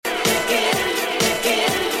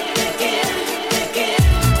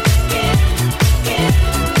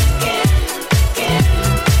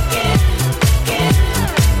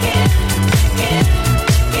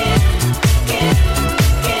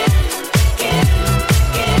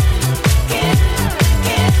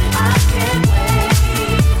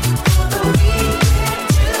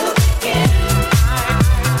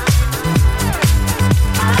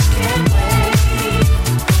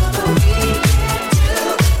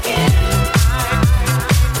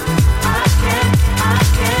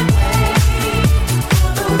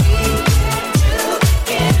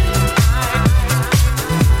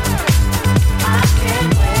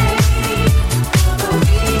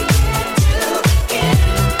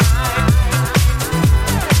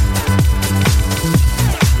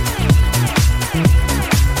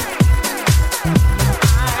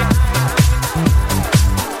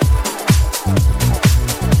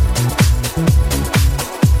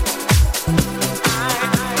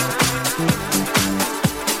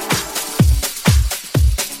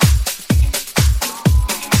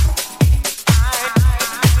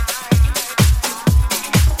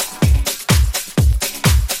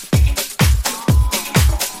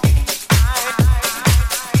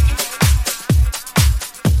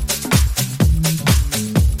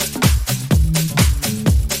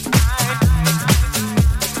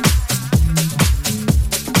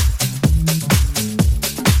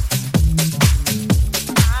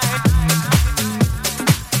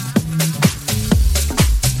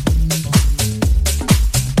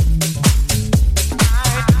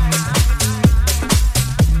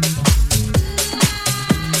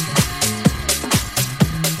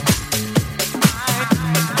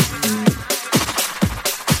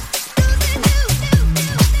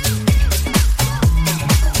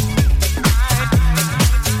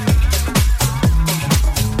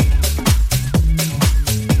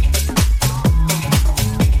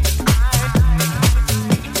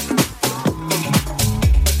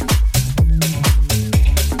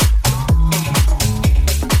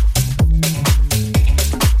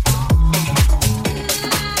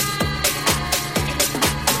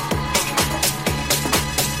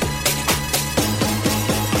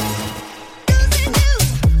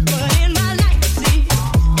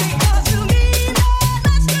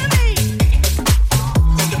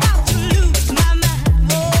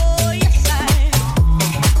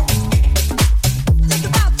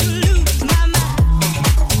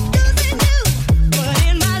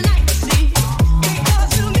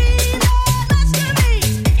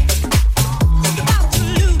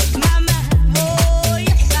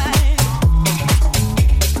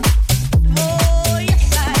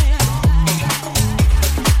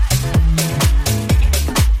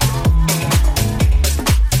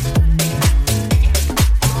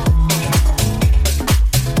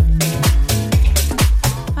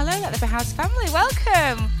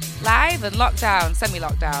live and lockdown,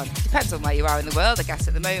 semi-lockdown. Depends on where you are in the world, I guess,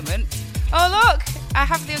 at the moment. Oh, look, I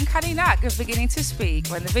have the uncanny knack of beginning to speak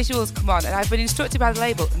when the visuals come on, and I've been instructed by the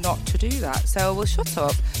label not to do that. So we'll shut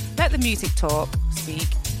up, let the music talk, speak,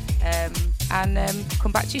 and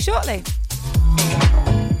come back to you shortly.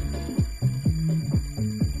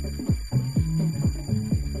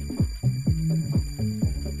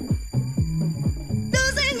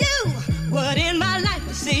 Losing you, what in my life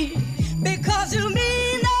to see, because you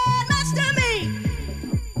mean that much to me.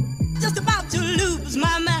 Just about to lose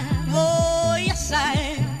my mind. Oh, yes, I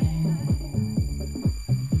am.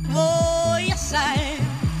 Oh, yes, I am.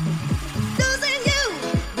 Losing you,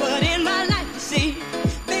 what in my life to see,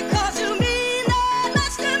 because you mean that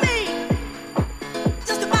much to me.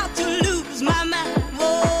 Just about to lose my mind.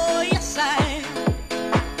 Oh, yes, I am.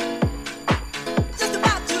 Just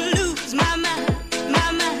about to lose my mind.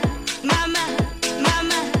 My mind, my mind, my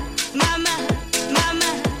mind, my mind, my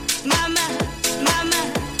mind, my mind, my mind, my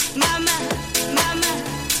mind, my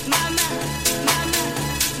mind, my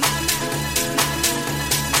mind.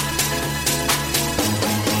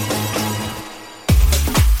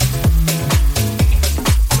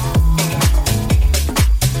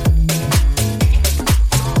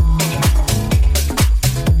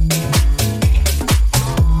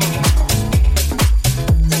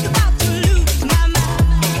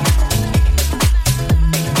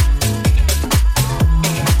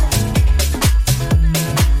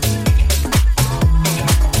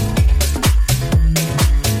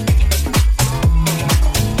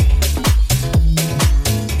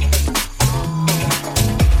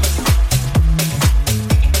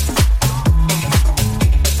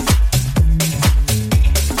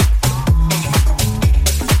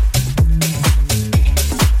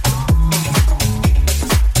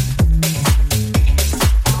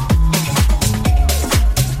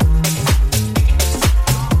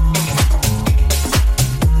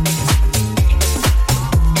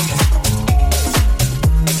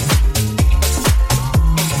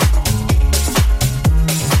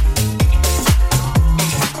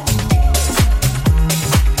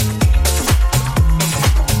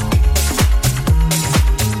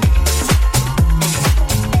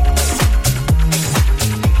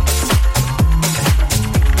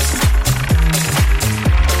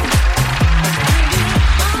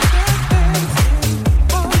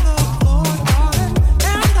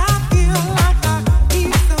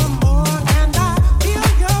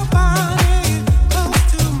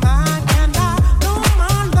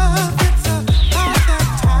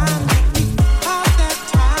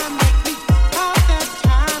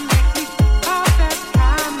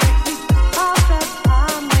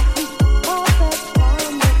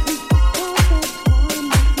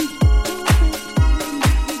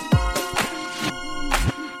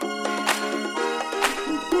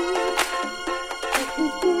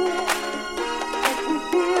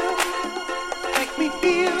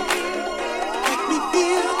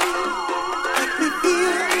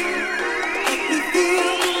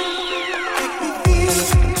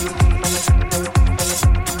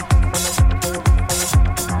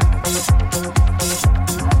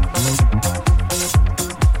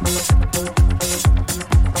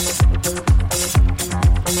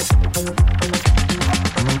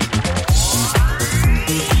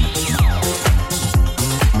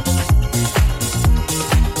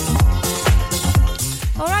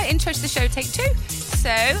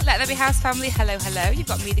 House family, hello, hello. You've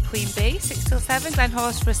got me, the Queen Bee, 6 till 7, Glenn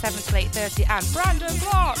Horsborough 7 till 8:30, and Brandon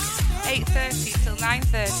Block 8:30 till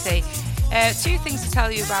 9:30. Two things to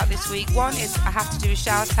tell you about this week. One is I have to do a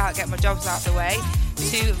shout out, get my jobs out of the way,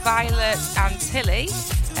 to Violet and Tilly.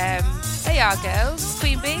 They are girls.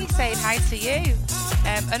 Queen Bee saying hi to you.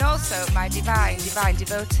 And also my divine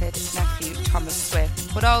devoted nephew Thomas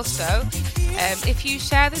Swift. But also, if you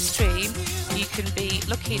share the stream, you can be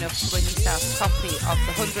lucky enough to win yourself a copy of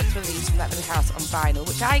the 100th release from Let There Be House on vinyl,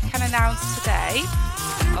 which I can announce today,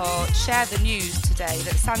 or share the news today,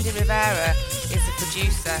 that Sandy Rivera is the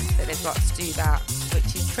producer that they've got to do that,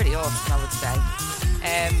 which is pretty awesome, I would say.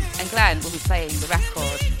 And Glenn will be playing the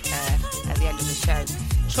record at the end of the show.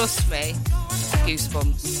 Trust me,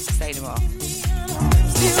 goosebumps, say no more.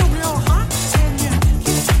 Still real hot, and you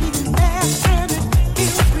kiss me fast, and it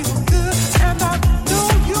feels real good, and I know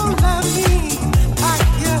you love me like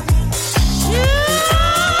you should.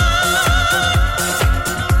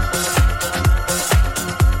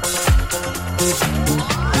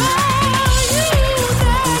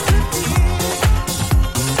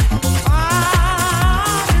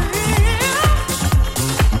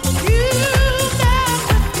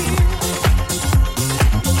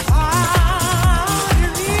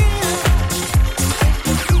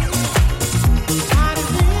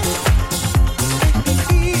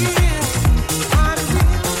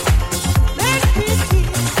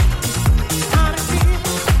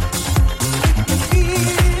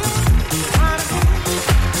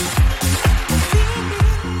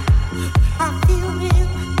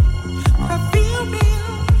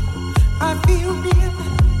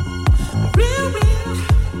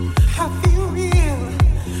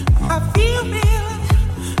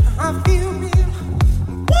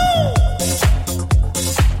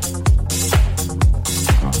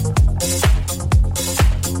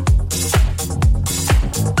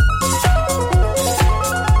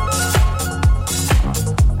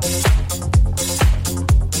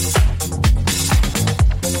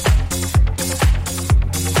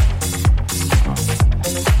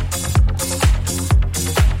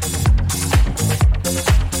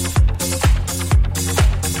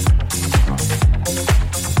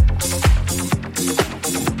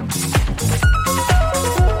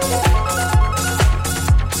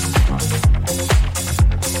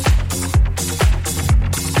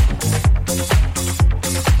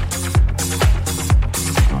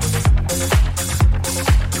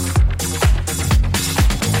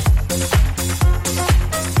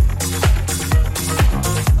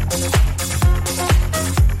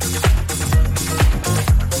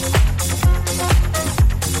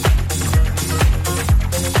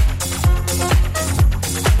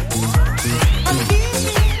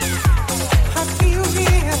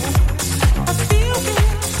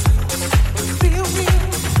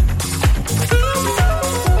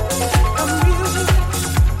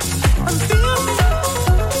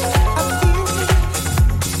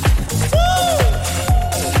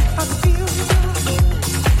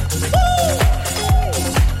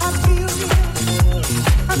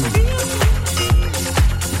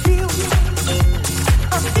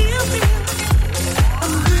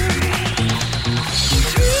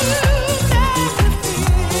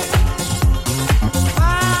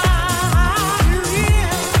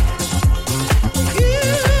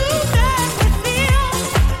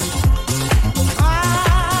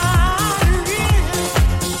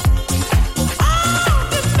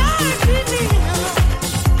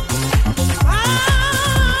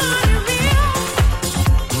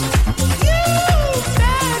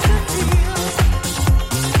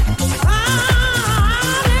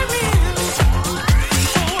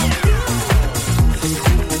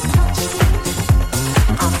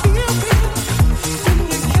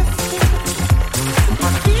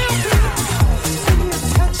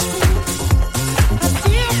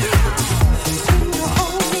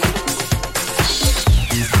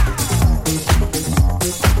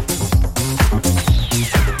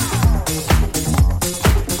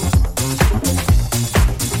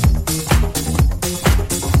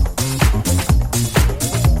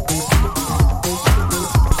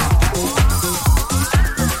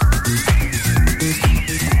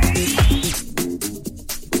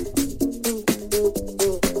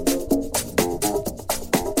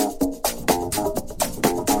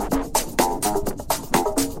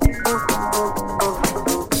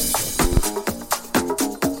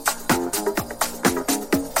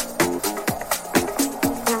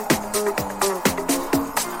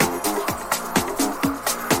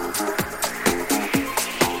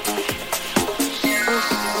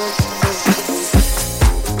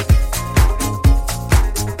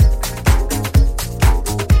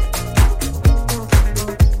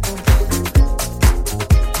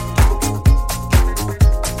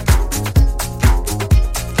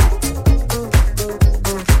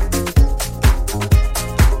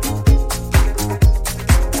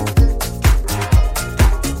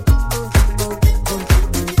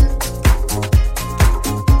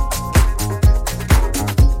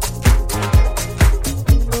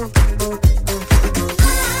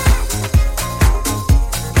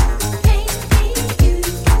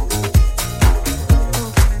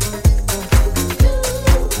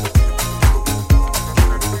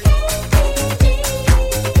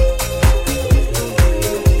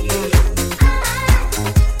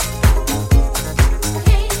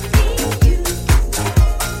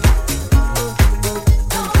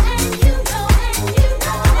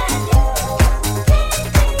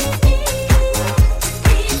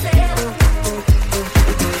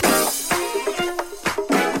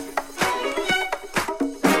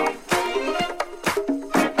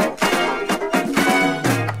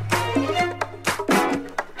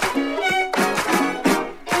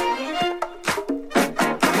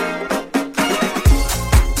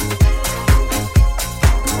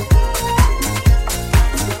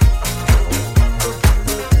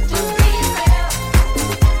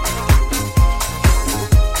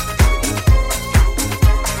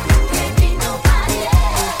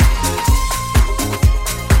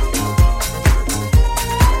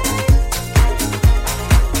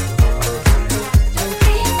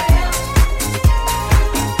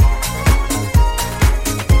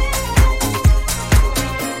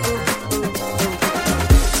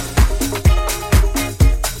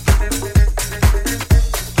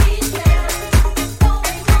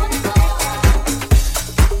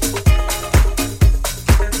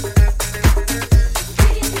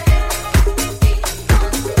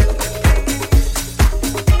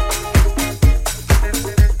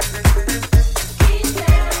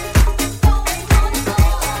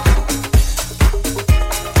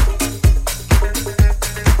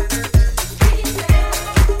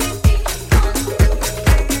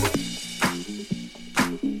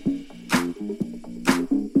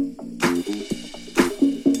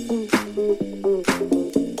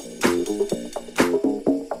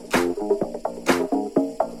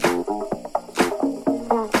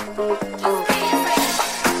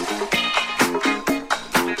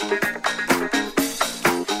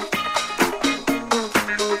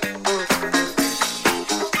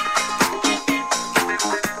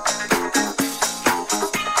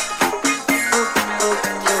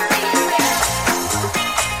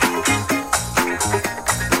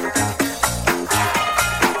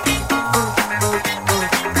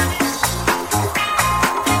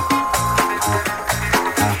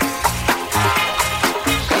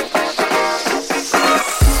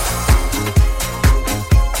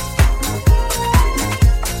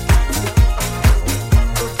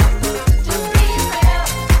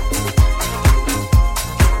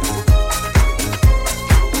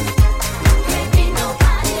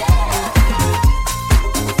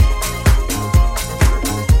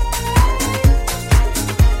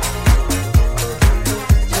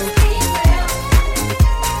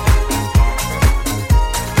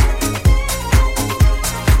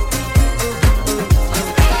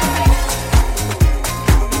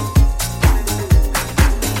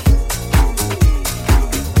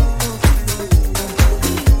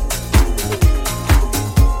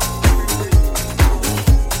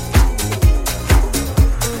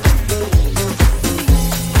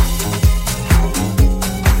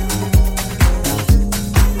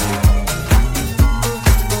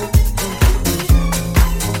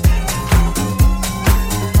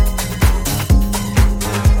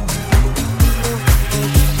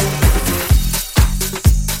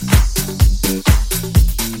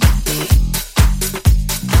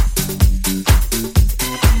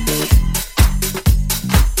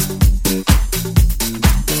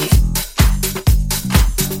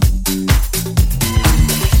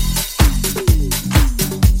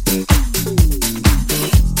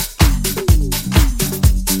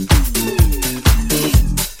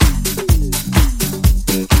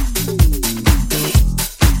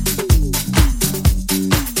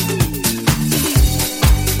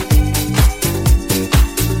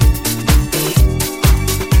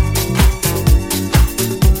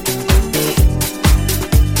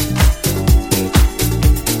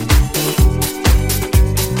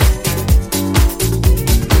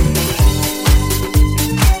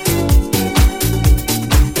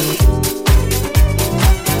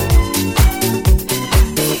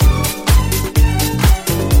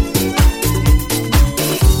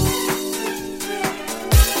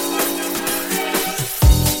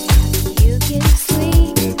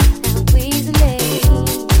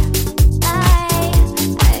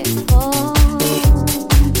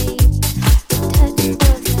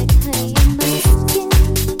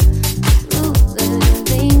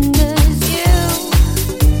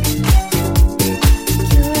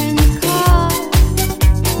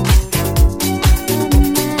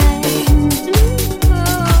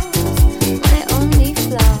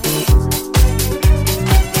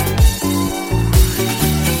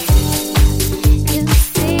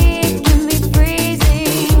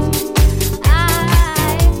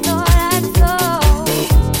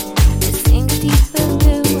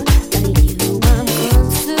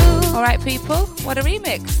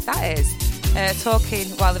 talking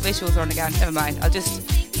while the visuals are on again. Never mind. I'll just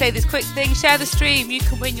say this quick thing. Share the stream. You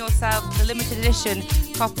can win yourself the limited edition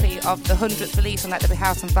copy of the 100th release on Let There Be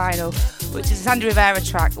House on vinyl, which is a Sandy Rivera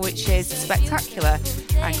track, which is spectacular.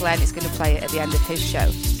 And Glenn is going to play it at the end of his show.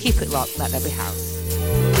 Keep it locked. Let There Be House.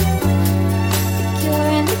 You're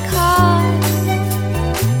in the car.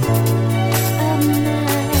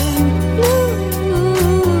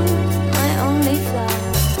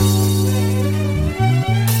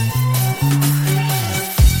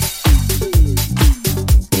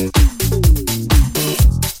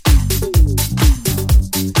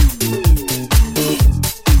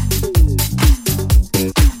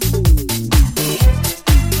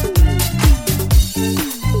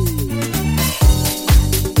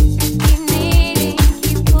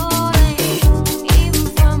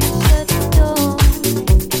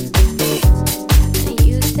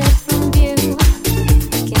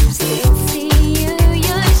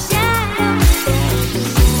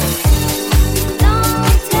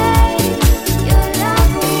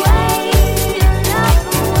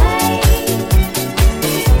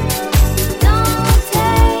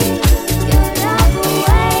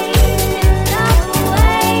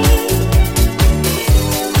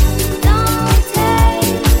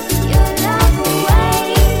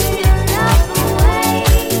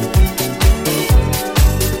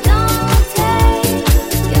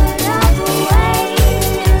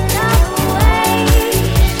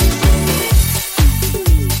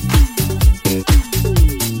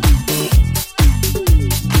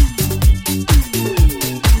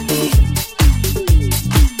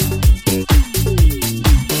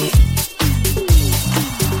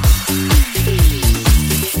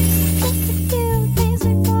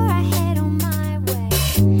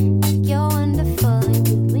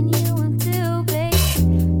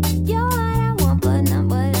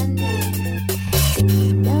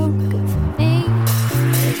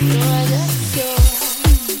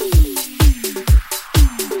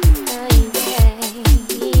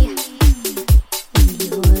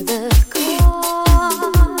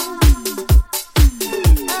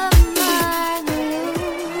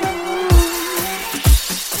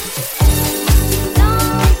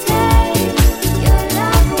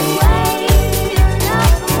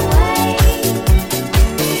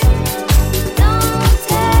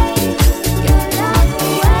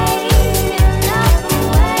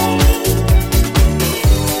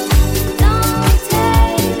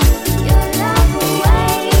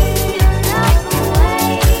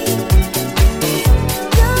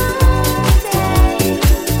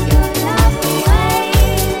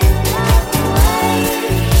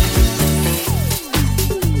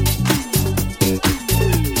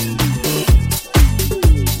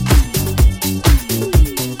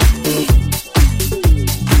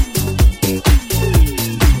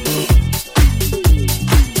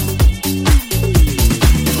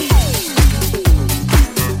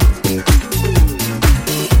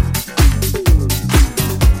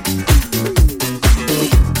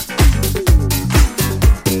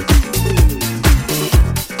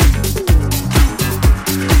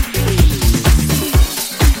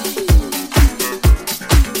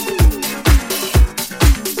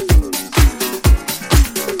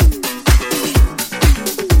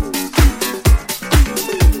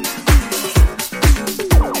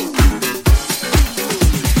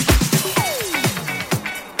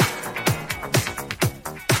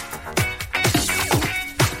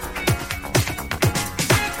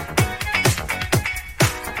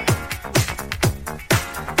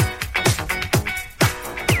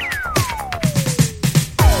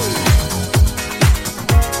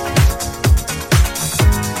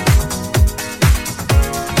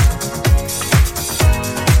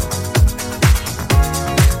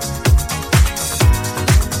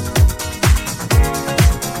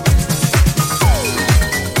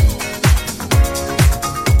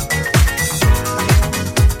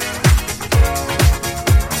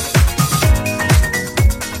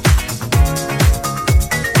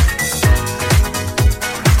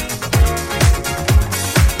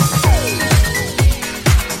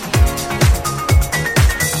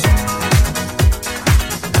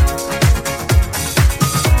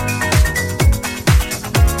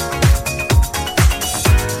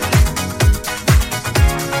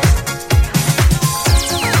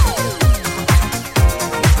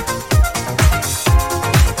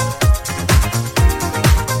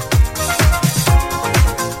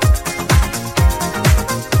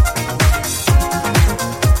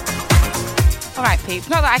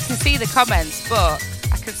 Not that I can see the comments, but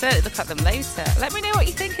I can certainly look at them later. Let me know what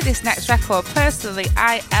you think of this next record. Personally,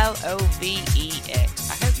 I love it.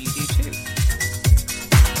 I hope you do too.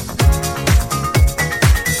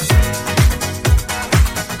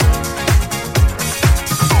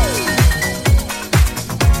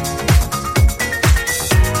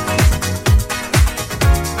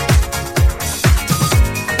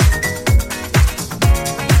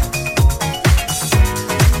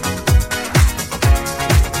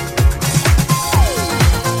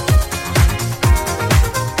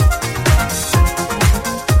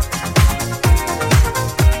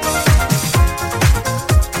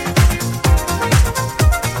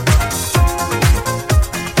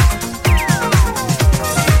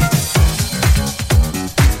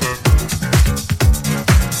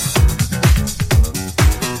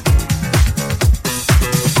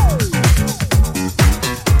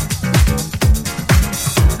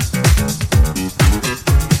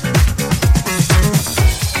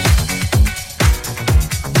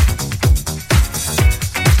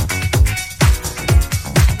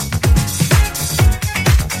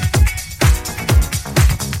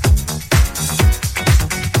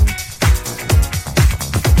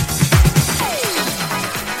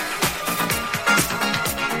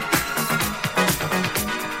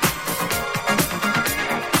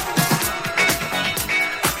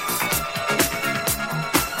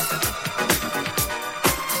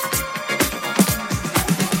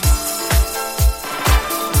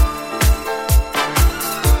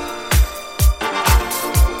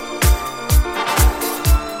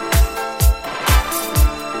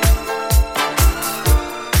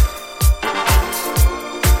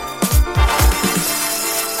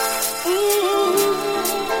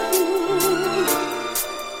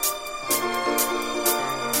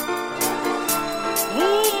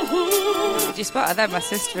 got her then, my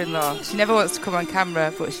sister-in-law. She never wants to come on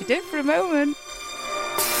camera, but she did for a moment.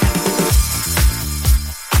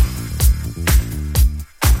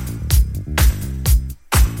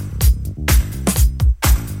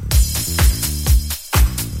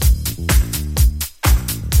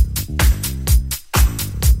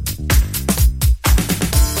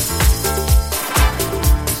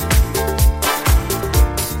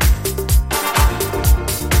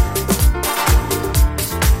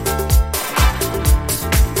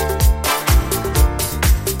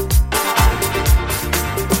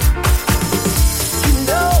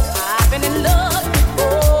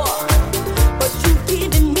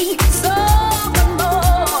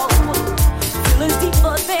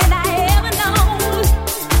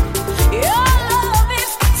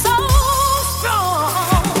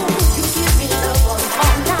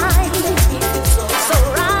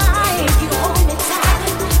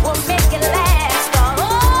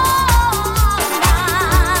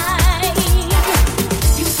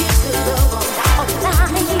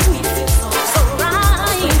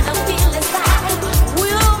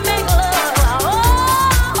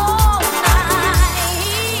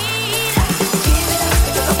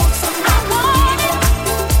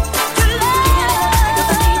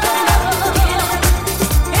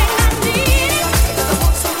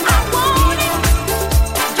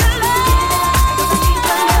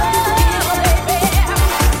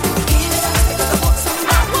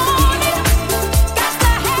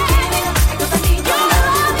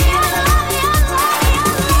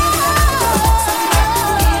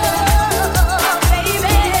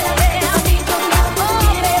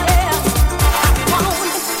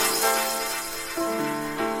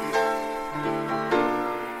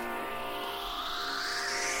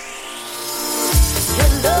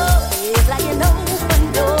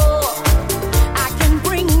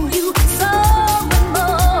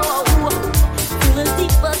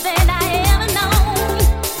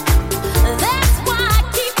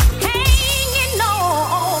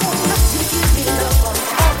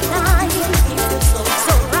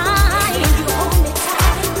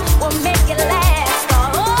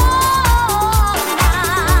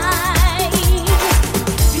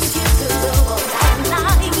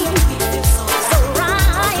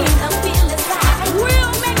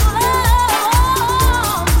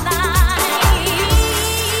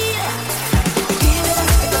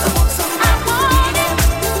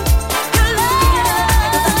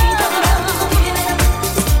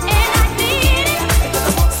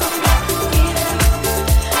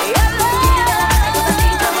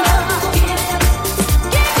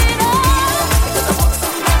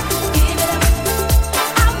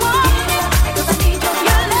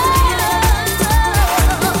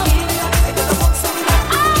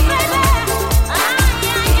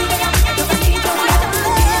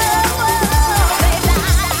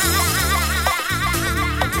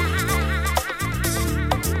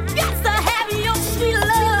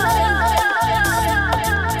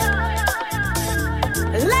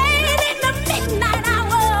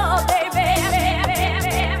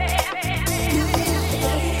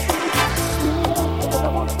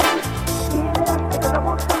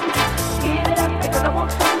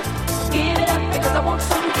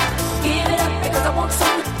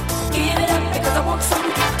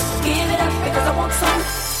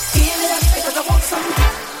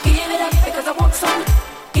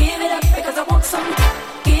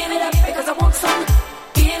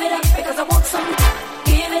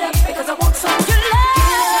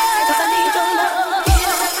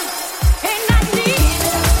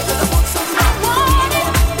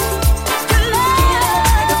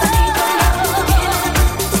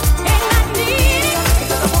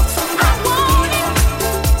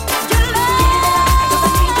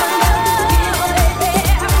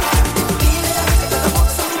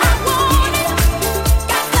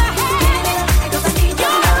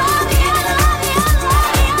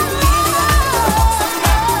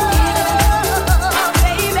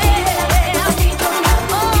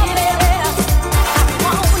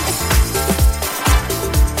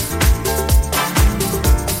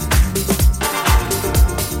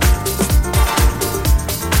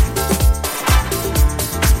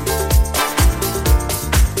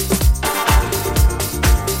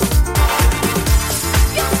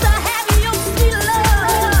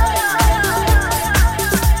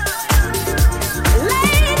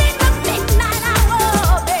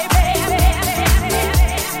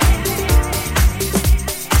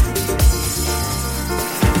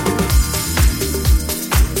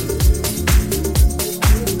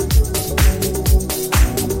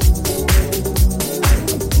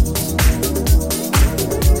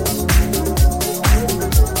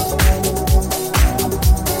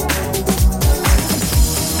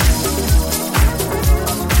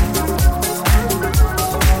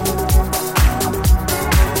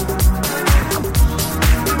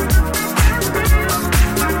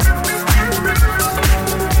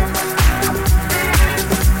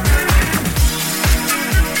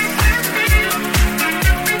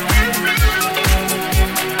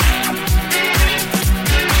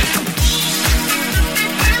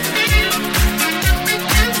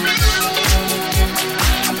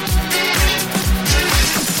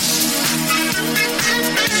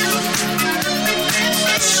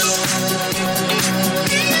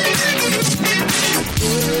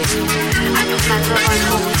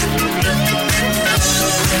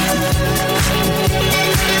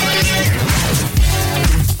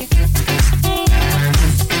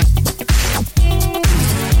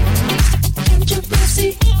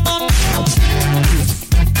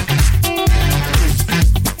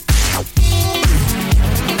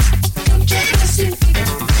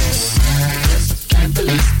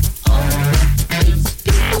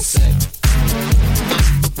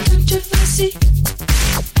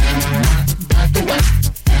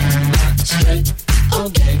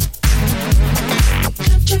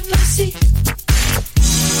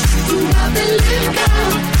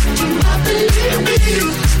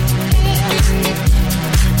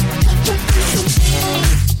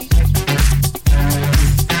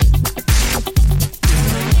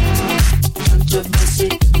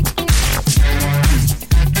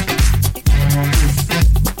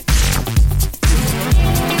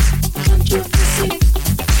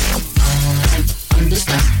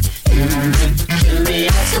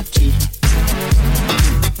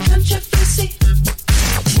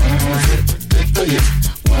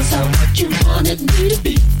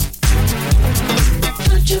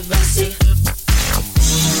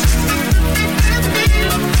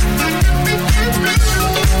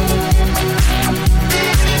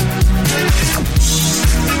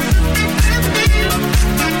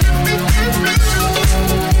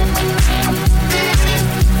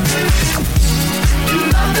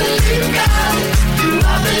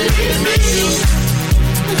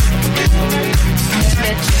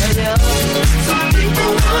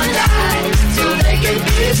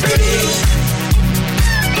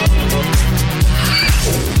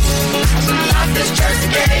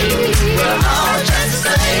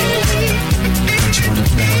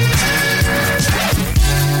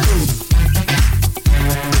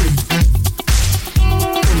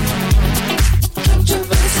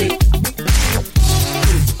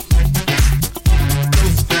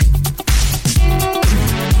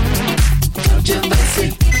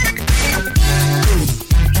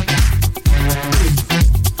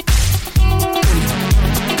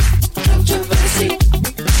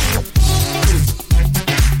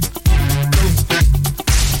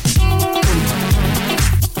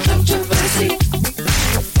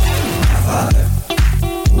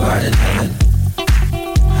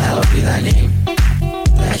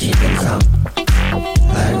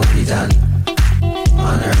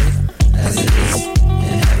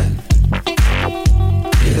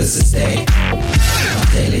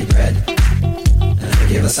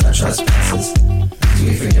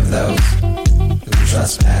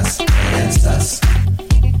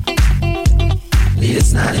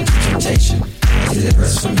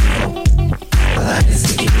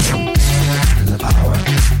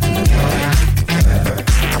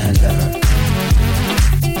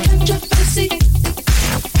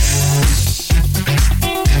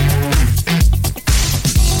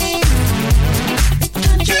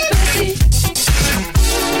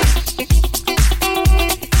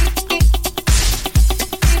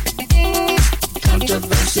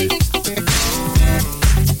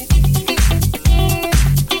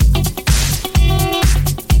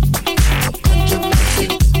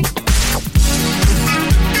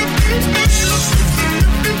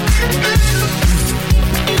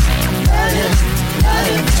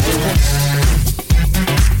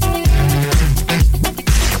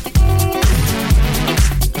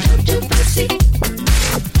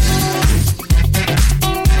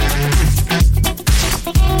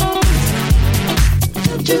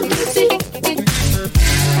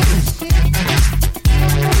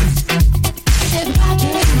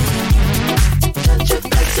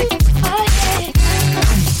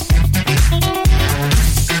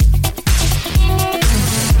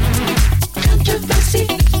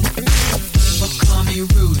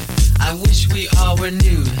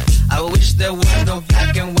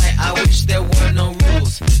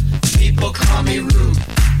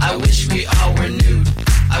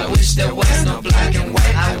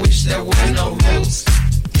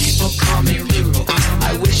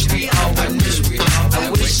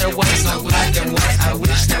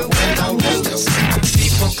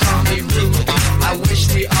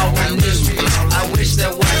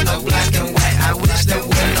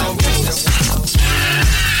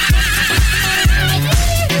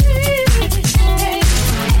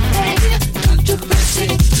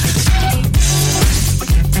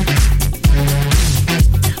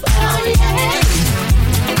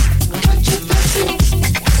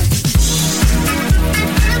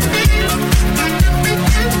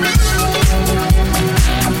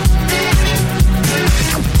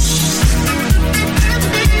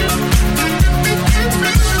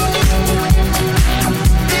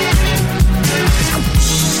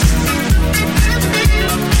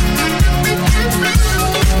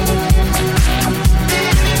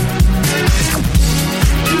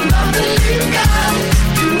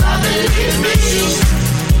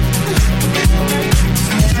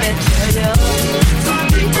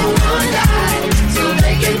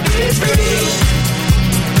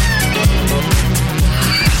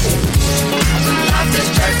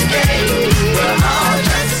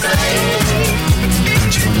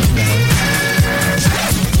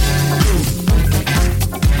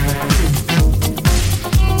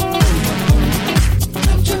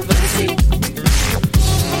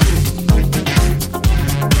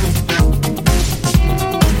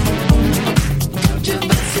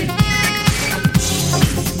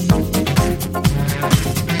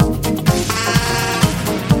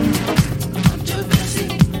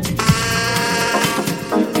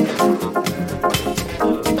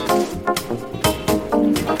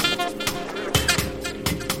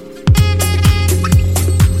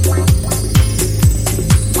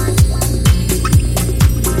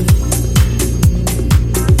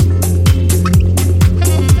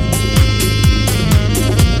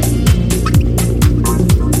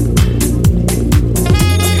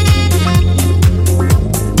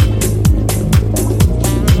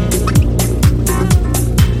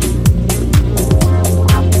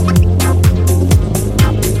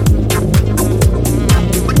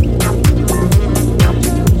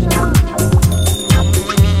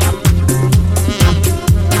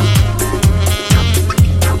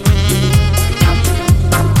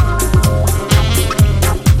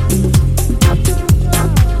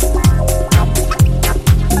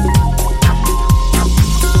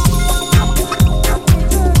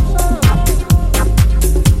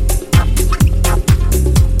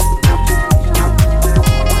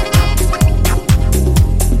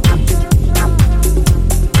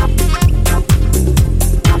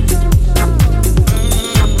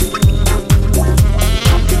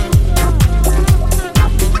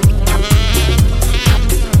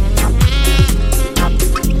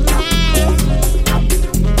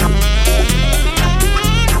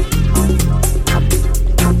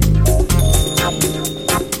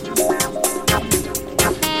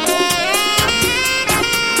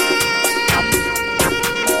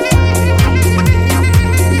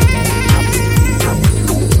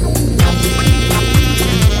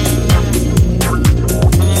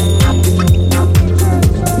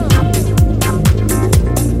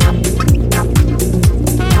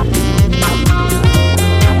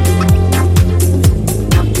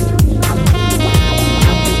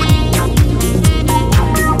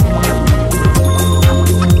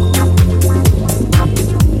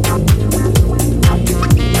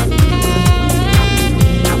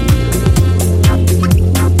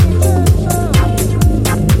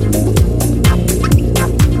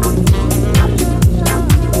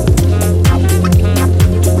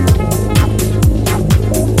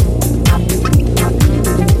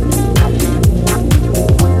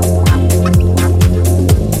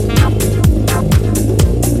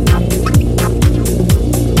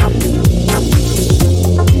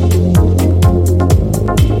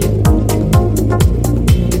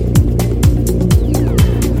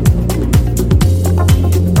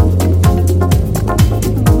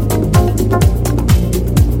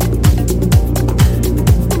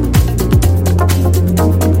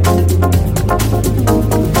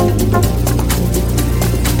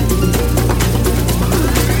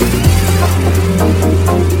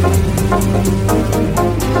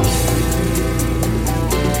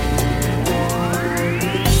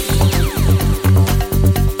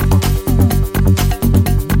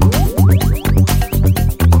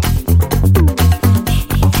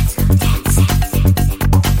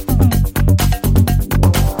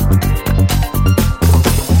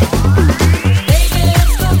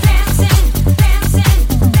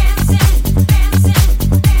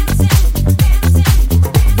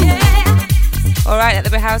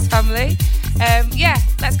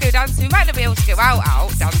 able to go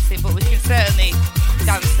out dancing, but we can certainly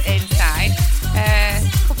dance inside. A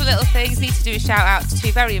couple of little things. Need to do a shout out to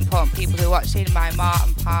two very important people who are watching, my ma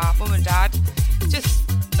and pa, mum and dad. Just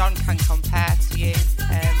none can compare to you.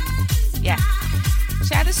 Yeah.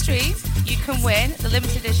 Share the stream. You can win the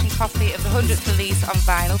limited edition copy of the 100th release on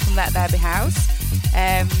vinyl from Let There Be House.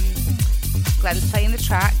 Glenn's playing the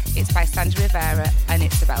track. It's by Sandra Rivera and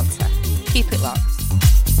it's a belter. Keep it locked.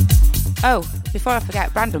 Oh, before I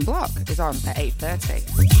forget, Brandon Block is on at 8:30.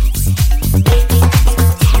 Baby,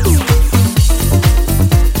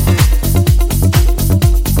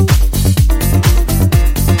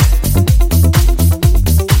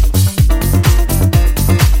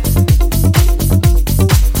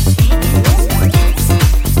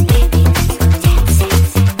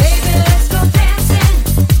 let's go dancing.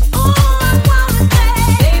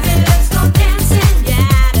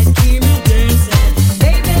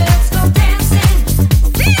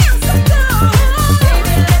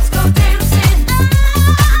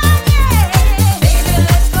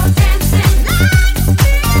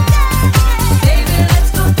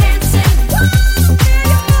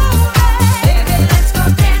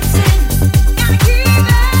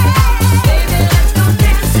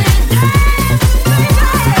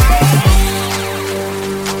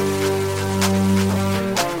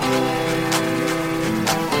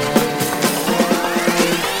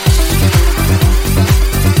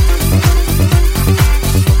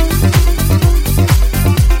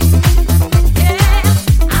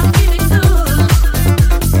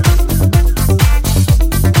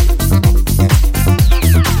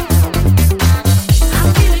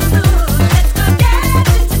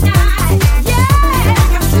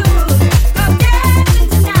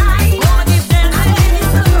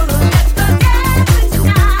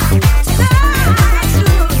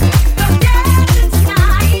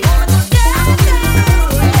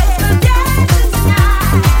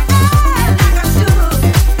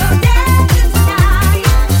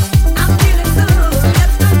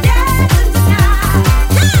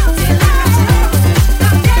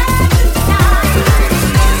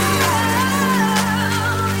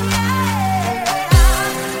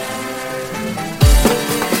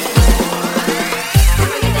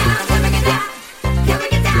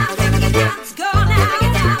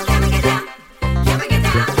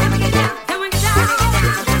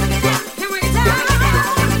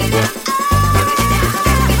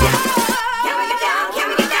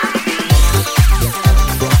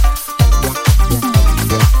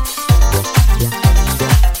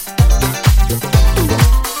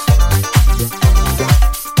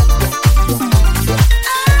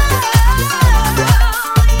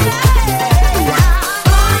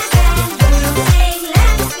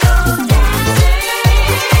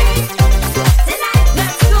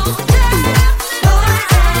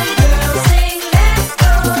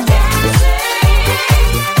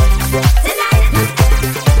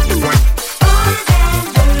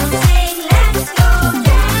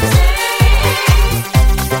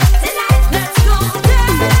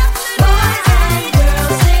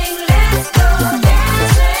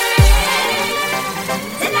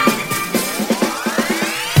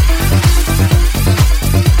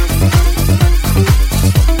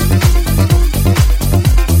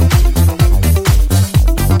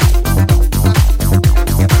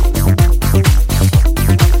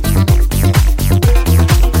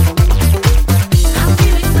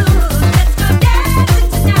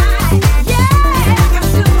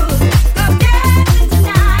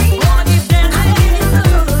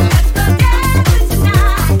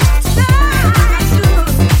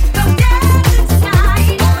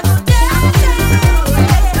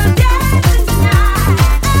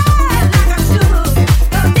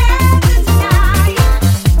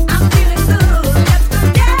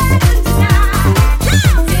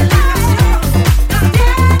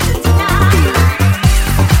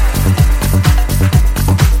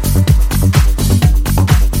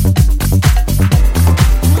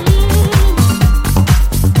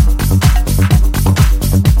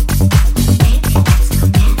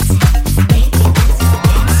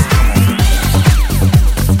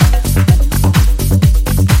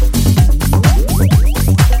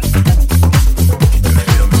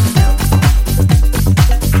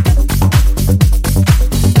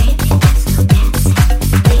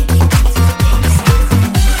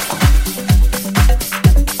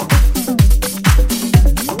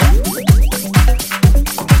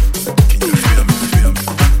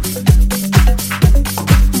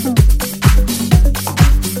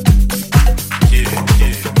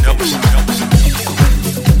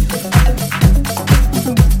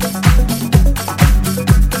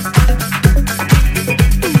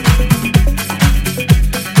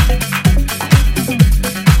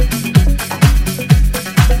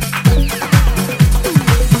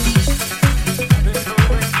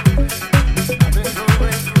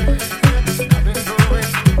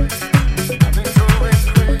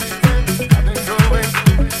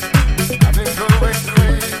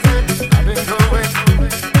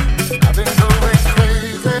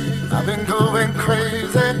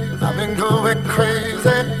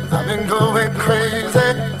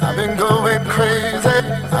 crazy.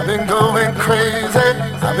 I've been going crazy.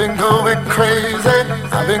 I've been going crazy.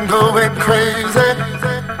 I've been going crazy.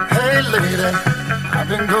 Hey lady, I've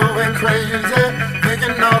been going crazy.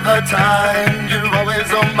 Thinking all the time, you're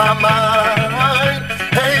always on my mind.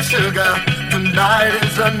 Hey sugar, tonight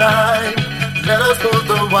is the night. Let us hold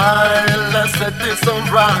the wine, let's set this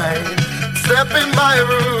alright. Step in my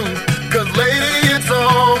room, 'cause lady it's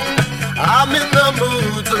on. I'm in the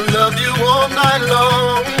mood to love you all night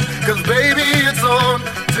long. 'Cause baby it's on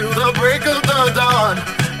till the break of the dawn.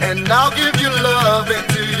 And I'll give you love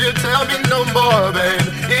until you tell me no more, babe.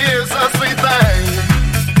 It's a sweet thing.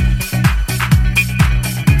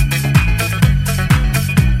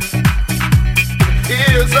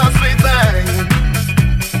 It's a sweet thing.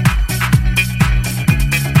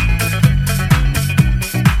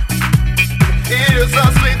 It's a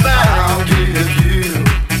sweet thing. I'll give you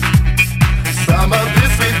some of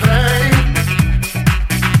this sweet thing.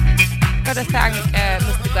 Gotta thank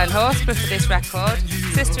Mr. Glenn Horsburgh for this record.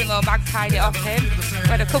 Sister-in-law magpied it off him. We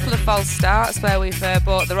had a couple of false starts where we've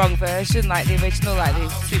bought the wrong version, like the original, like the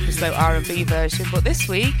super slow R&B version. But this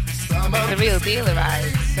week, the real deal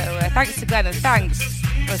arrived. So thanks to Glenn, and thanks,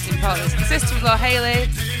 most importantly, to sister-in-law Hayley,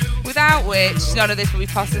 without which none of this would be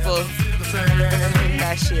possible.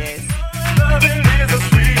 There she is. Loving is a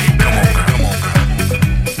sweet thing. Come on.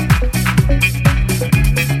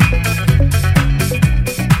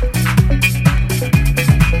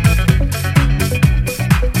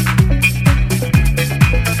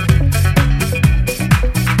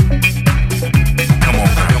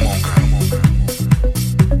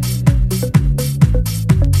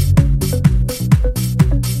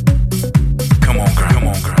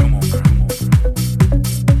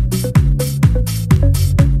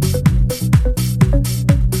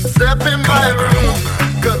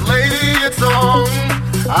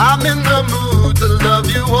 I'm in the mood to love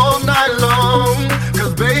you all night long.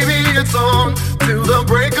 'Cause baby it's on till the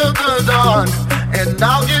break of the dawn. And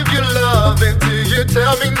I'll give you love until you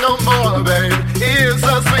tell me no more, babe.